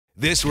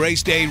This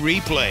race day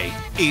replay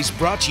is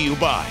brought to you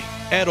by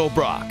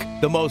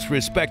Edelbrock, the most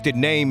respected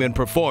name in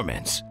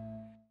performance.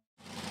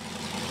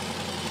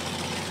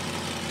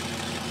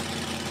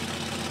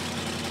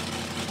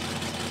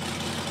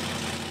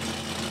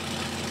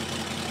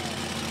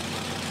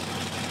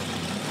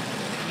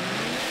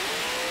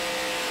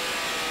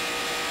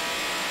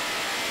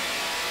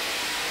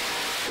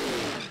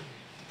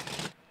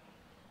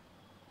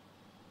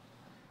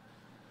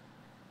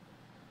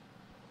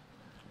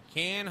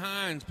 Can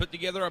Hines put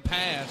together a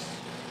pass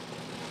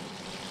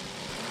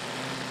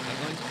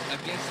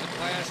against the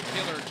class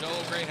killer,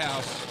 Joel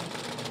Greathouse.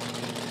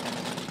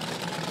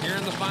 Here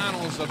in the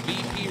finals of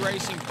VP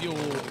Racing Fuel,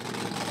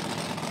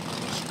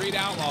 Street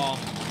Outlaw.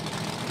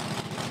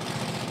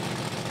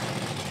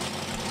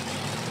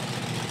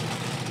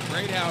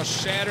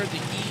 Greathouse shattered the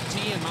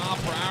ET and mile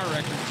per hour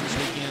records this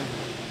weekend.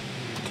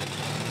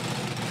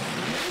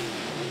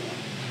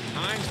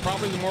 Hines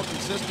probably the more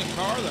consistent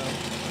car though.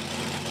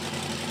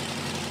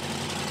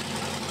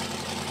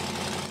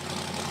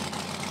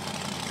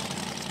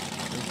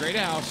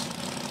 Greathouse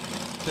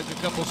took a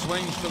couple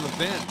swings for the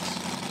fence.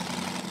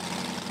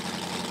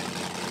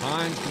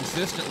 Hines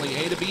consistently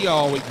A to B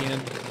all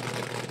weekend.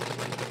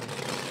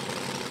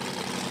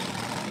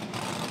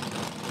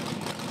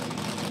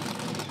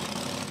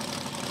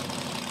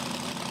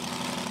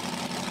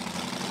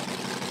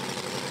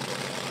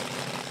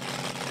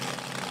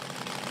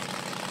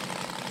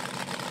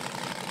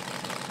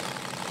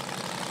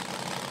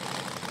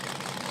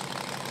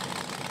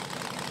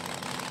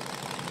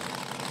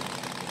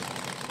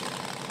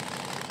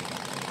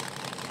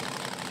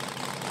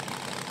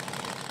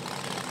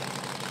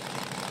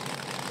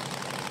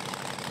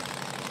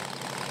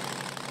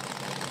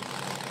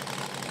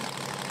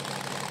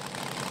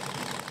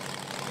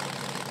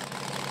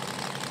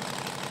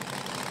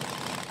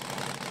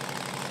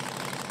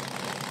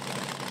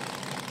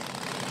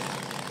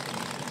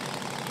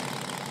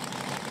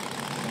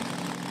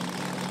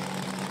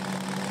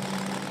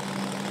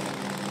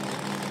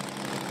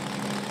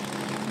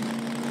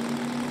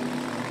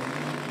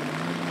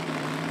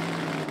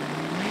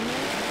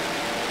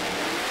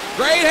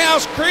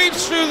 Greathouse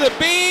creeps through the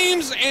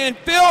beams, and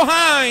Phil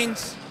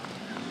Hines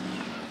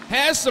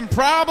has some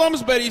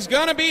problems, but he's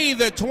going to be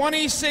the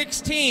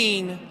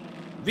 2016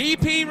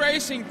 VP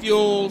Racing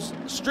Fuels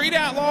Street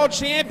Outlaw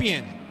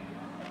champion.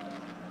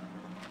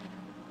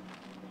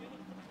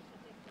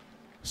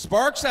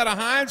 Sparks had a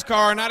Hines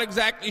car, not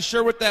exactly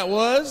sure what that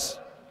was.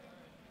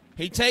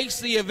 He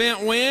takes the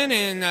event win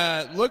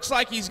and looks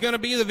like he's going to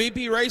be the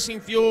VP Racing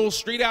Fuels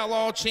Street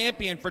Outlaw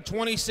champion for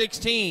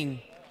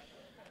 2016.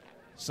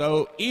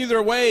 So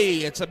either way,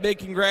 it's a big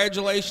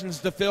congratulations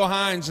to Phil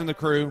Hines and the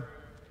crew.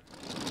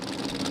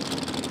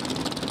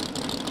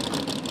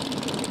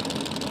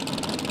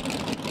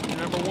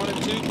 Number 1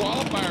 and 2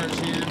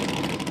 qualifiers here.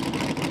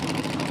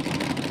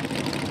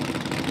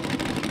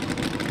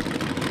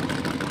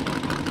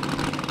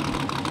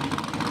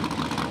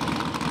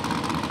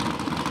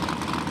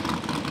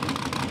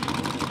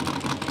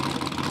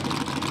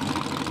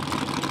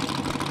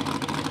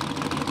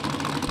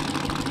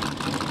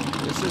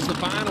 This is the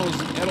finals,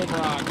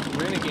 Edelbrock,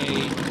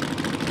 Renegade.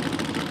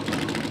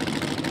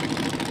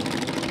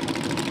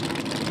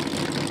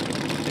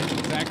 That's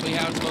exactly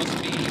how it's supposed to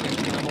be. That's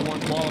the number 1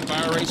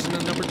 qualifier racing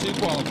the number 2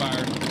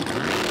 qualifier.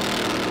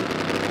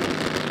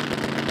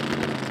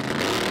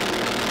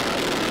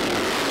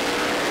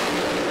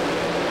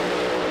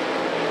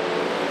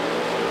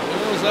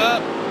 Wheels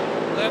up,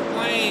 left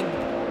lane.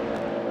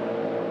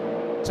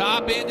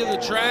 Top end of the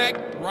track,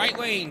 right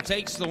lane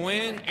takes the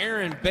win.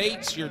 Aaron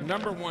Bates, your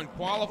number 1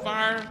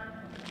 qualifier.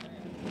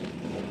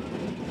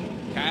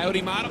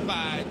 Coyote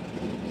Modified,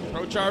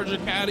 Pro Charger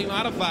Coyote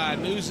Modified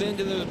moves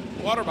into the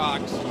water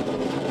box.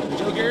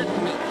 Joe Garrett,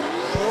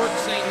 Port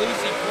St.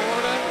 Lucie,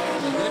 Florida,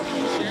 the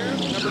deputy sheriff,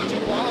 number 2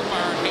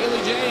 qualifier,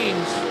 Haley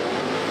James.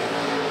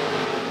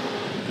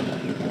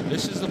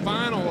 This is the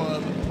final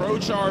of Pro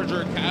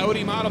Charger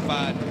Coyote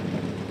Modified.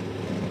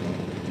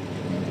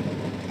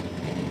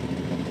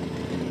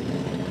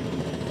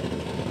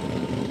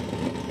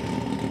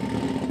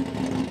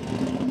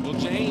 Will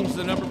James,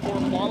 the number 4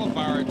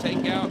 qualifier,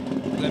 take out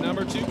the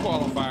number 2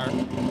 qualifier?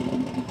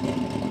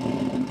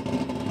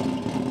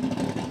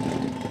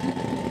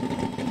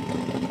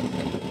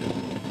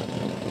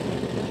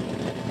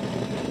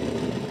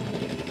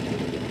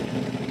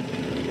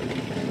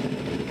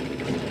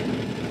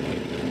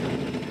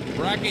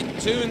 Bracket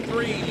 2 and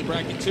 3.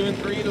 Bracket 2 and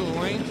 3 to the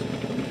lanes.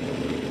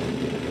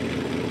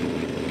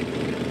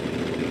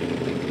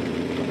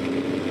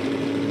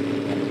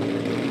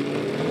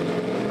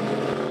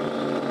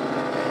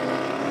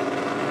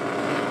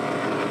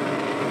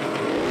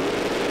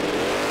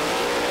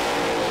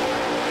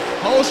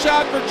 Hole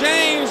shot for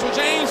James. Will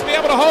James be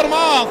able to hold him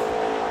off?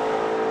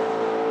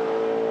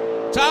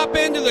 Top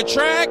end of the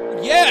track,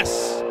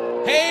 yes.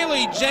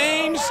 Haley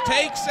James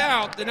takes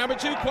out the number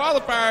 2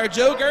 qualifier,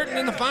 Joe Gerton,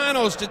 in the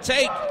finals to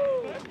take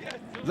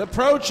the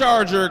Pro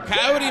Charger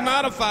Coyote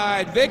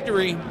Modified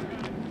victory.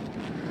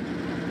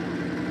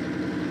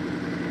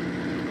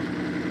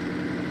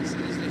 This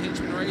is the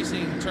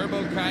Racing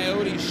Turbo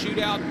Coyote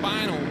Shootout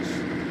Finals.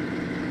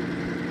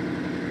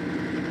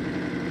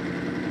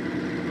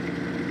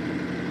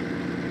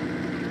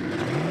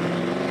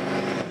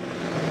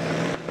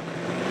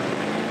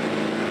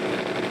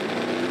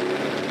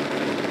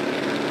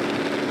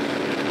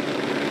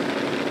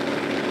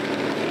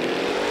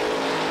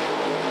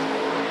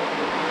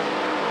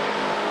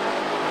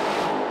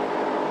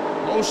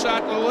 Whole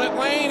shot to the left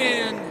lane,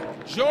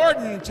 and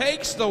Jordan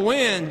takes the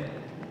win.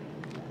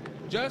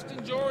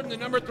 Justin Jordan, the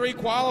number 3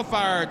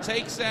 qualifier,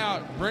 takes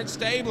out Brent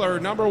Stabler,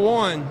 number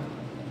 1.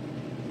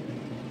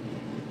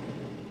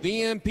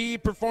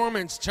 VMP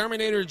Performance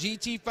Terminator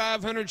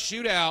GT500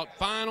 Shootout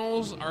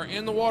Finals are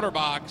in the water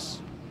box.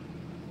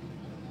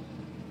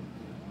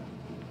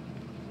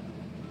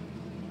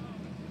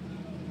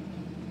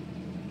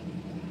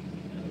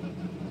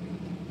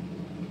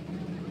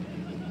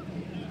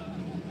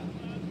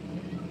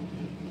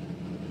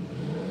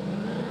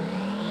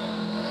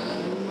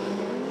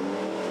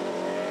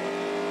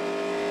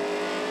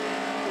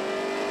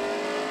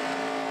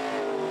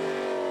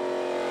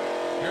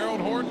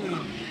 Harold Horton,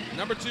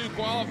 number 2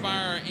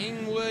 qualifier,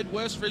 Inglewood,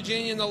 West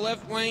Virginia in the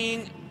left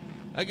lane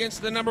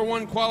against the number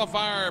 1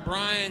 qualifier,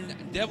 Brian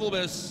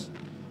Devilbus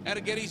out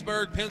of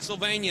Gettysburg,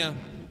 Pennsylvania.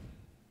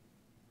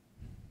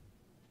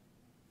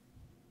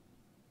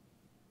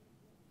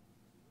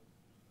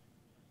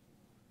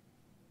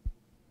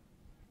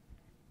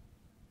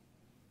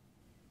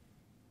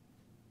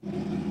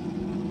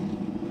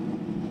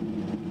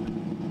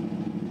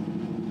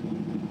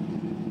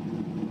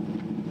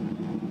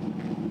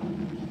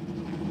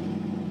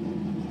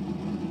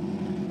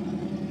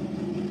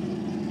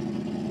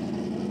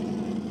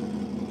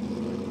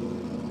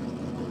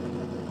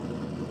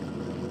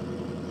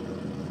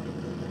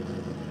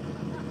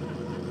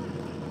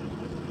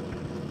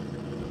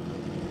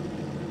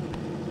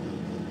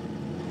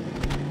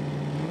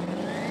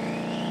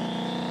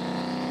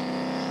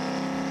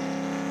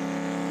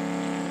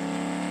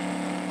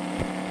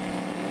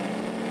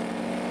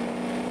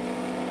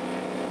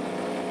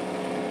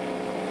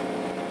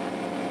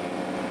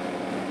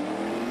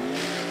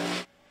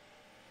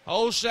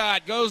 Whole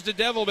shot goes to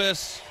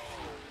Devilbus.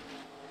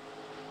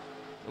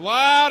 A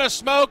lot of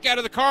smoke out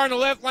of the car in the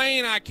left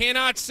lane. I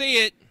cannot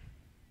see it.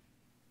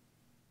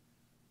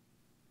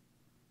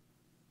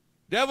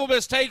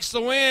 Devilbus takes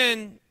the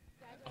win.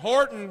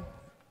 Horton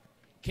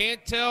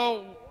can't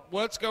tell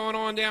what's going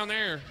on down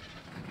there.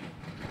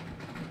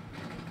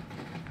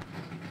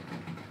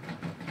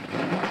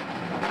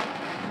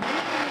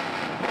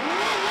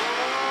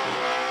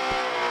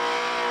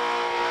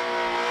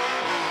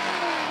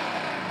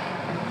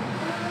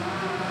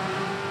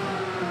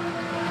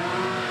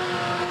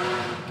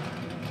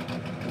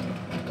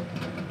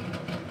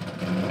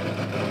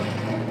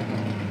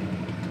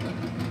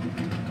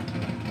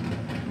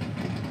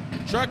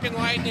 Truck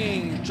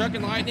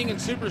and Lightning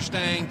and Super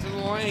Stang to the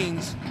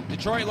lanes.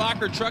 Detroit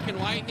Locker, Truck and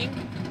Lightning.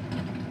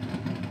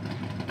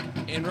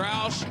 And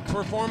Roush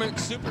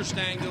Performance Super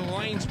Stang to the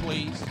lanes,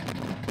 please.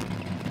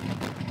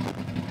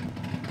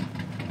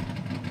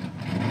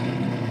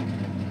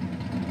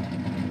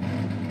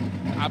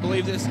 I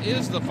believe this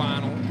is the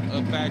final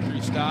of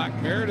factory stock.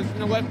 Meredith in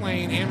the left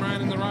lane,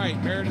 Nmra in the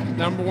right. Meredith,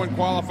 number 1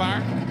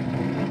 qualifier.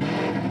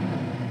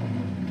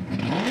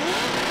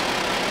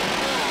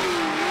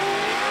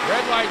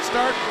 Red light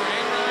start for Nmra.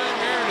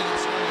 Meredith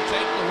is going to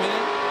take the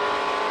win.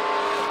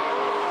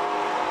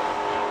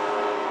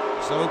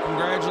 So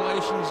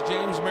congratulations,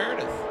 James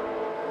Meredith.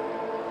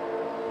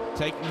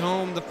 Taking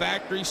home the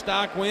factory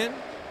stock win.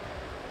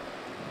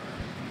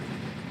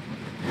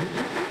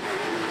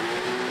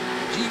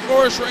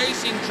 G-Force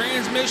Racing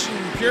Transmission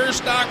Pure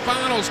Stock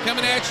Finals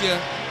coming at you.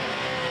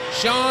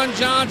 Sean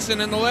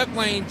Johnson in the left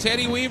lane,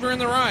 Teddy Weaver in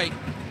the right.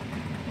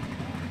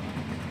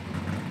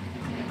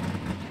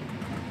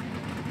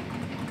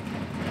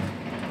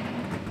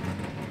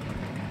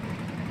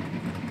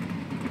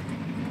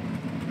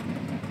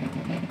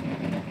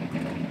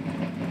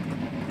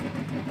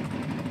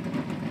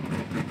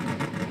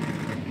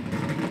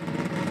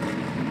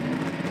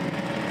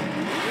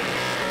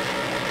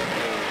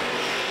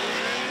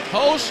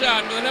 Whole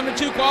shot for the number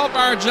 2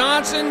 qualifier,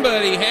 Johnson,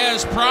 but he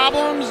has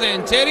problems,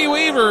 and Teddy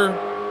Weaver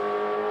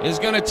is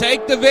going to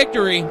take the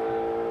victory.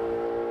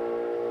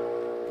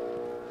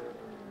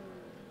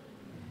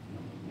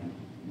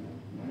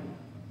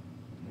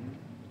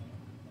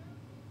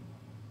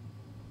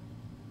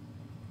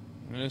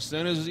 And as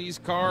soon as these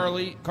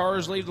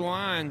cars leave the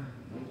line,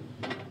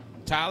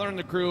 Tyler and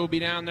the crew will be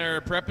down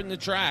there prepping the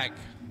track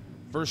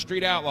for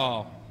Street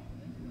Outlaw.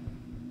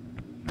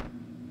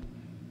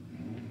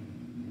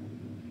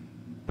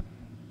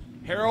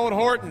 Harold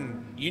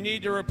Horton, you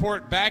need to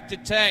report back to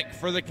tech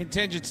for the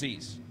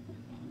contingencies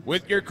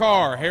with your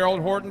car.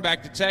 Harold Horton,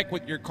 back to tech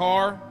with your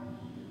car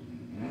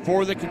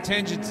for the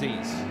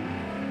contingencies.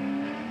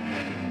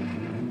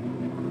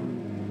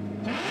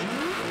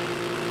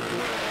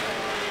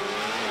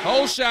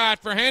 Whole shot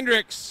for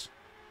Hendricks.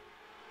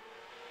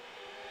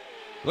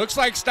 Looks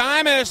like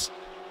Stymus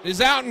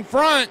is out in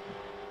front.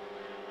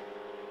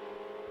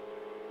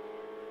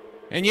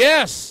 And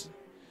yes,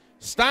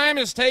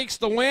 Stuymes takes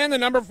the win. The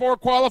number 4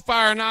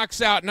 qualifier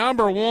knocks out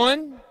number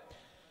 1,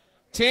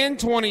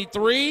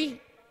 10:23,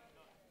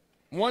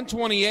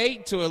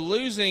 128 to a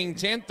losing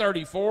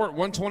 10:34 at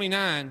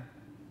 129.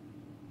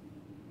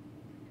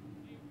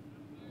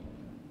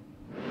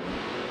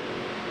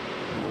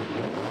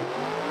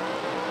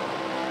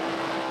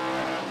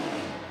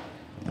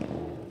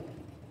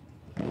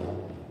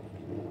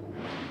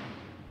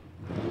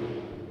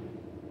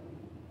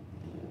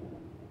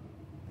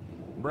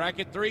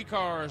 Bracket 3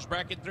 cars,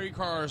 bracket 3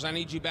 cars. I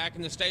need you back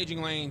in the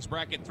staging lanes.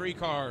 Bracket 3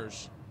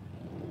 cars.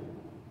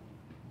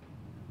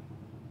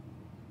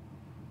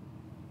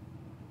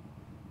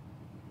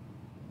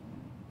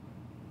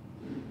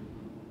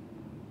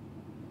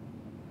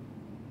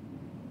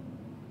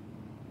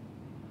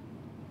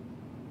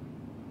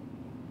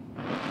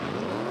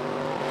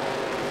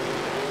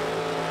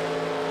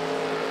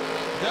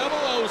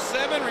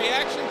 .007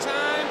 reaction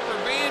time for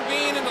Van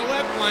Veen in the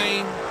left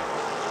lane.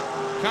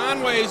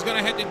 Conway's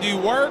going to have to do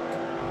work.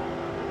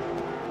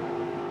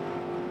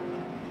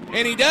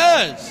 And he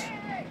does.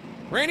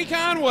 Randy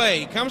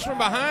Conway comes from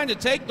behind to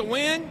take the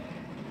win.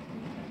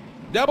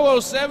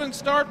 007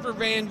 start for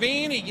Van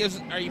Veen.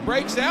 He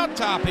breaks out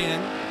top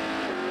end.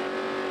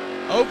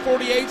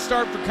 048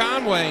 start for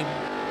Conway.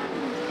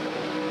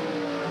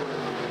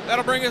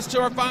 That'll bring us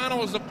to our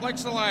finals. The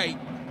Flexolite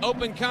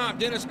Open Comp.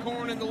 Dennis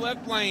Korn in the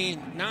left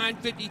lane.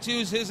 952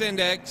 is his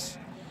index.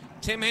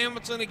 Tim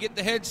Hamilton to get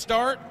the head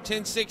start,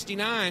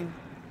 1069.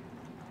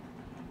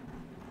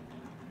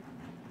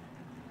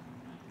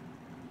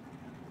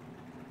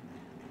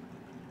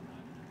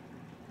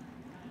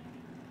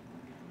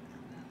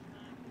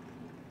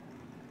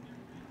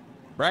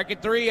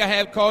 Bracket 3, I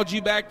have called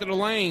you back to the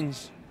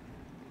lanes.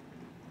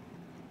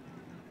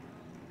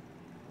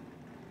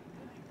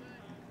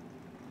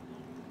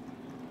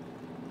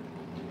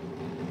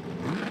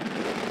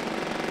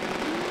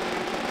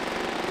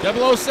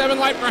 .007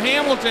 light for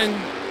Hamilton.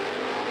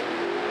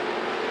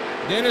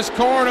 Dennis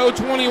Korn,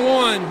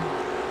 021.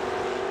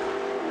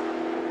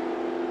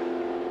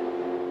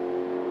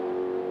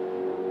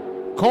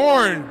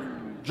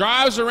 Korn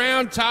drives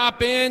around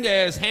top end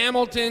as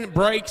Hamilton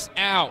breaks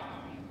out.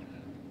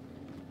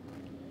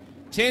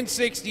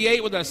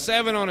 1068 with a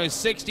 7 on his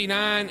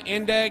 69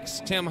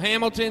 index. Tim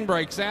Hamilton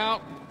breaks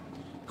out.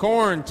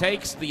 Korn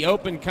takes the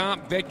Open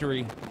Comp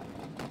victory.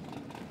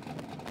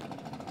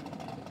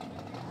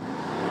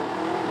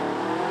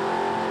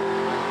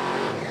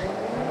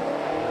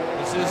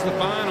 This is the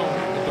final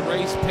of the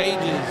race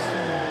pages.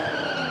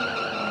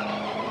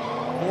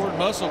 Ford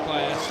muscle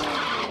class.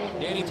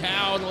 Danny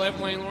Tao in the left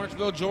lane,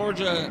 Lawrenceville,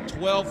 Georgia,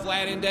 12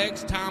 flat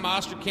index. Tom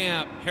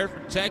Osterkamp,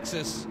 Hereford,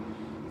 Texas,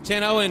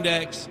 10-0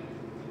 index.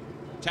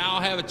 Tao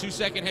have a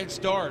 2-second head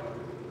start.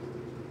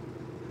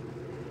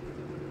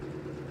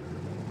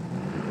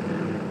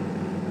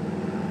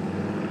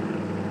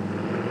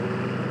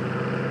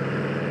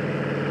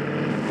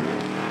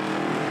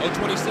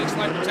 .026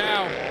 light for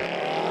Tao.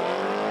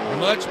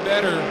 Much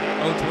better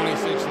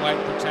 026 light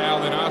for Tao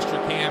than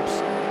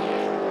Osterkamp's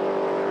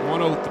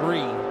 103.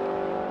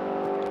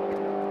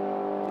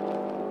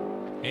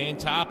 And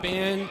top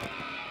end.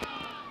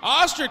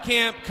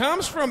 Osterkamp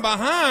comes from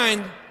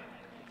behind.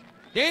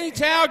 Danny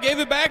Tao gave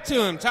it back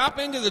to him. Top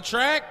end of the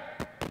track.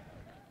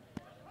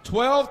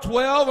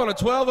 12-12 on a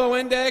 12-0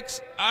 index.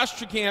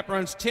 Osterkamp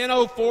runs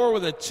 10-04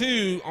 with a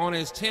 2 on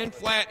his 10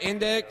 flat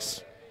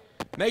index.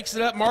 Makes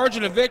it up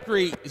margin of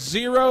victory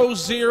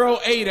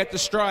 0-0-8 at the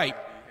stripe.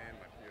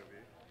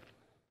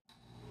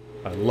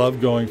 I love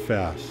going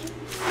fast.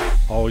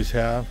 Always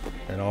have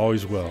and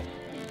always will.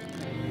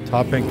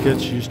 Top end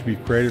kits used to be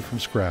created from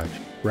scratch,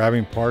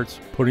 grabbing parts,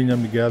 putting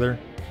them together,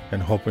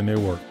 and hoping they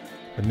work.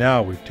 But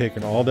now we've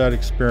taken all that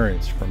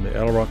experience from the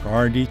Edelbrock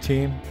R&D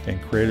team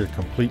and created a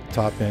complete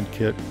top end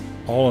kit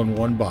all in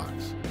one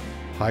box.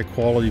 High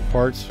quality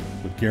parts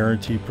with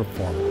guaranteed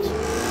performance.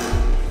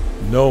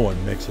 No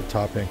one makes a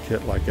top end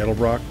kit like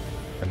Edelbrock,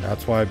 and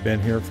that's why I've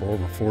been here for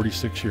over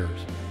 46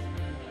 years.